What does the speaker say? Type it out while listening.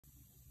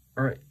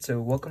Alright, so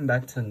welcome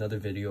back to another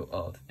video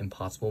of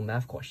impossible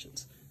math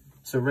questions.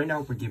 So right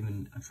now we're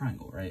given a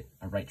triangle, right?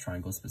 A right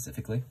triangle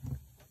specifically,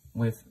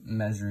 with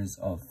measures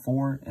of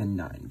 4 and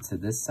 9 to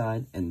this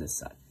side and this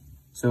side.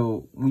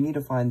 So we need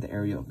to find the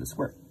area of the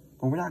square,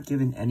 but we're not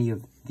given any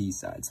of these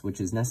sides, which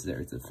is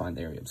necessary to find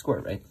the area of the square,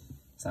 right?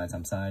 Side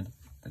times side,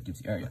 that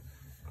gives you area.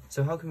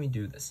 So how can we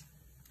do this?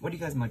 What you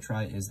guys might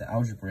try is the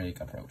algebraic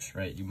approach,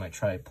 right? You might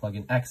try plug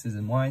in x's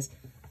and y's.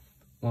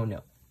 Well,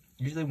 no.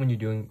 Usually when you're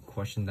doing a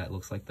question that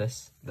looks like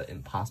this, the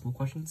impossible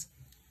questions,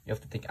 you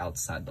have to think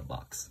outside the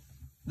box,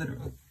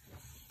 literally.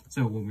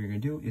 So what we're going to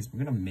do is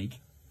we're going to make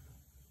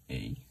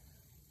a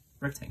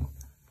rectangle,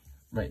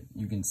 right?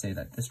 You can say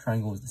that this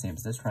triangle is the same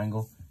as this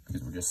triangle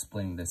because we're just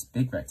splitting this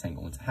big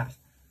rectangle into half.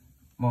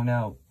 Well,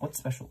 now, what's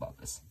special about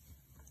this?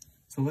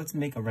 So let's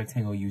make a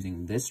rectangle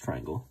using this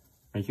triangle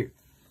right here.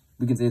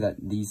 We can say that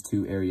these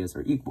two areas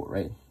are equal,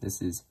 right?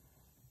 This is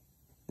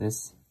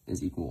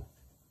equal.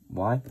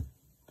 Why?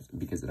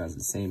 Because it has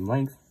the same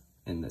length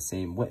and the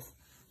same width.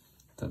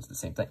 So it's the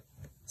same thing,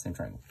 same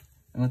triangle.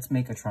 And let's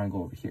make a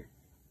triangle over here.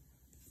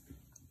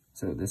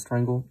 So this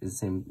triangle is the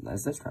same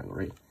as this triangle,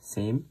 right?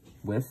 Same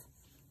width,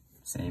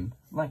 same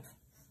length.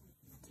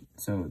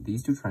 So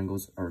these two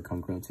triangles are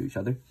congruent to each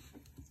other.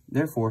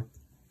 Therefore,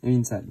 it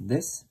means that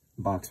this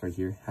box right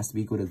here has to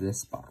be equal to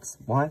this box.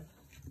 Why?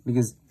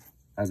 Because,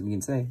 as we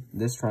can say,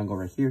 this triangle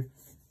right here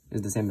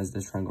is the same as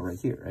this triangle right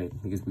here, right?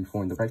 Because we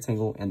formed the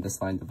rectangle and this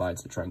line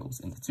divides the triangles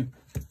into two.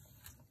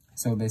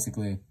 So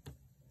basically,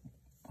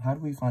 how do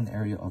we find the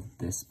area of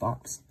this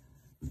box?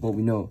 Well,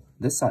 we know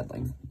this side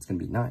length, it's going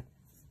to be 9.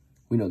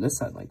 We know this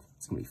side length,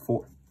 it's going to be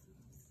 4.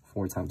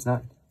 4 times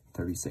 9,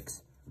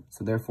 36.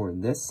 So therefore,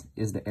 this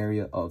is the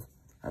area of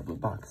our blue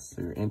box.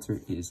 So your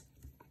answer is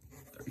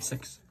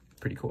 36.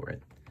 Pretty cool,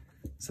 right?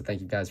 So thank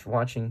you guys for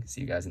watching.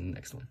 See you guys in the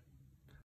next one.